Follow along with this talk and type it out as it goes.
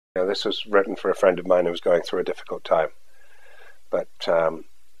This was written for a friend of mine who was going through a difficult time, but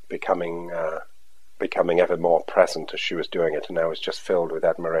becoming ever more present as she was doing it, and I was just filled with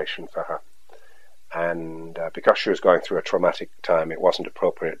admiration for her. And because she was going through a traumatic time, it wasn't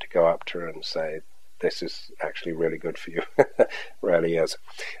appropriate to go up to her and say, "This is actually really good for you." Really is.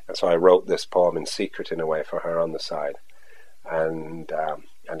 And so I wrote this poem in secret, in a way, for her on the side, and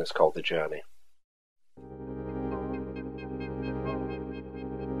it's called The Journey.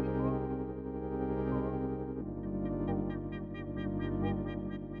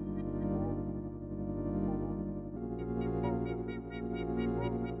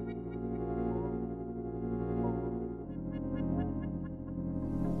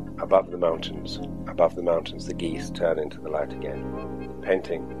 Above the mountains, the geese turn into the light again,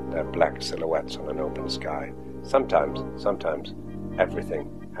 painting their black silhouettes on an open sky. Sometimes,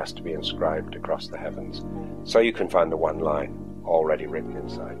 everything has to be inscribed across the heavens, so you can find the one line already written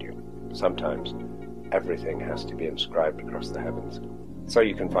inside you. Sometimes, everything has to be inscribed across the heavens, so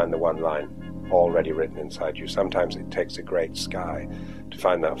you can find the one line already written inside you. Sometimes it takes a great sky to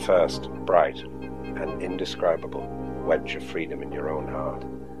find that first, bright, and indescribable wedge of freedom in your own heart.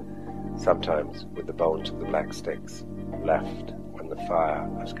 Sometimes, with the bones of the black sticks left when the fire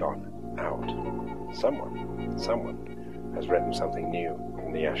has gone out, someone has written something new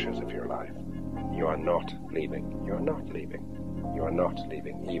in the ashes of your life. You are not leaving. You are not leaving. You are not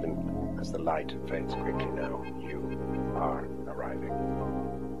leaving, even as the light fades quickly now. You are arriving.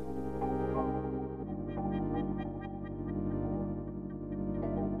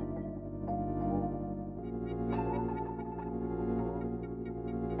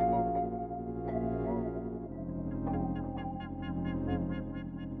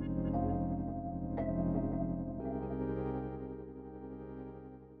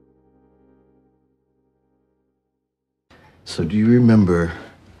 So do you remember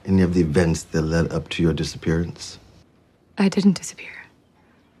any of the events that led up to your disappearance? I didn't disappear.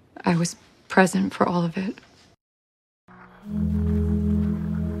 I was present for all of it.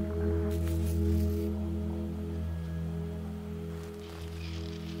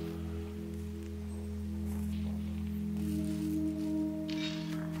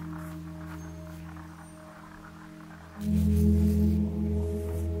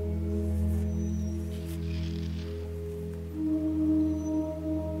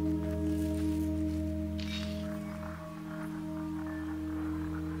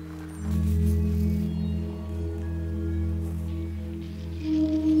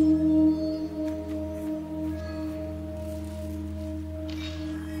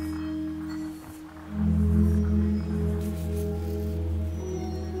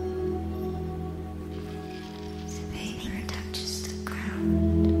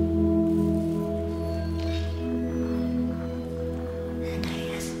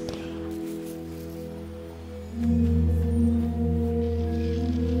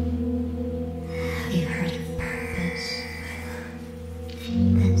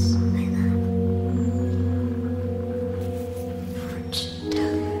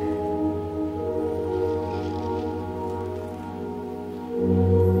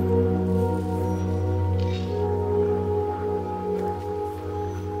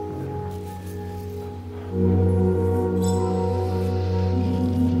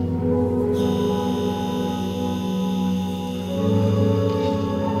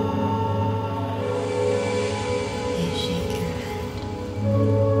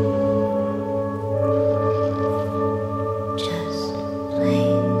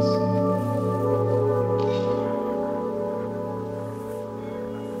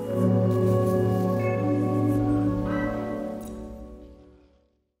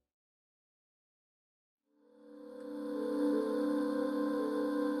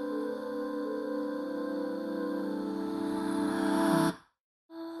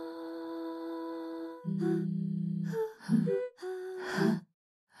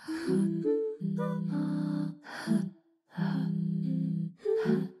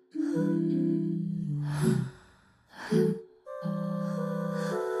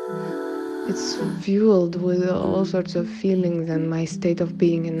 It's fueled with all sorts of feelings and my state of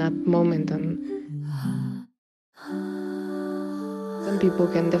being in that moment. And some people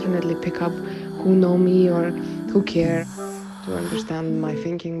can definitely pick up who know me or who care to understand my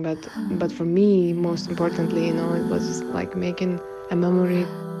thinking. But for me, most importantly, it was like making a memory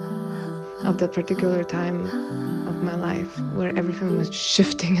of that particular time of my life where everything was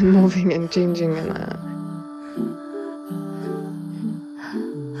shifting and moving and changing, and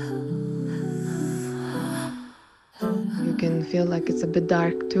you can feel like it's a bit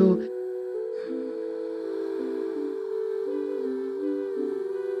dark too.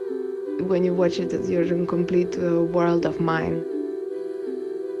 when you watch it, you're in complete world of mine.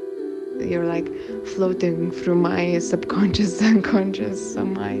 You're like floating through my subconscious and conscious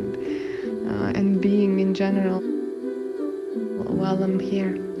mind and being in general while I'm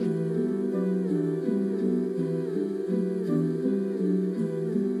here.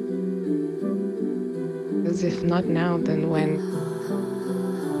 As if not now, then when?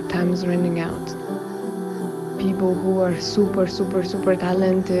 Time is running out. People who are super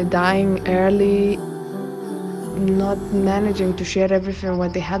talented, dying early, not managing to share everything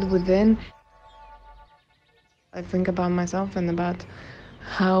what they had within. I think about myself and about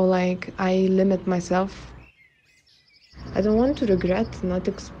how like I limit myself. I don't want to regret not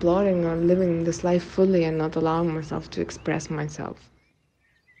exploring or living this life fully and not allowing myself to express myself.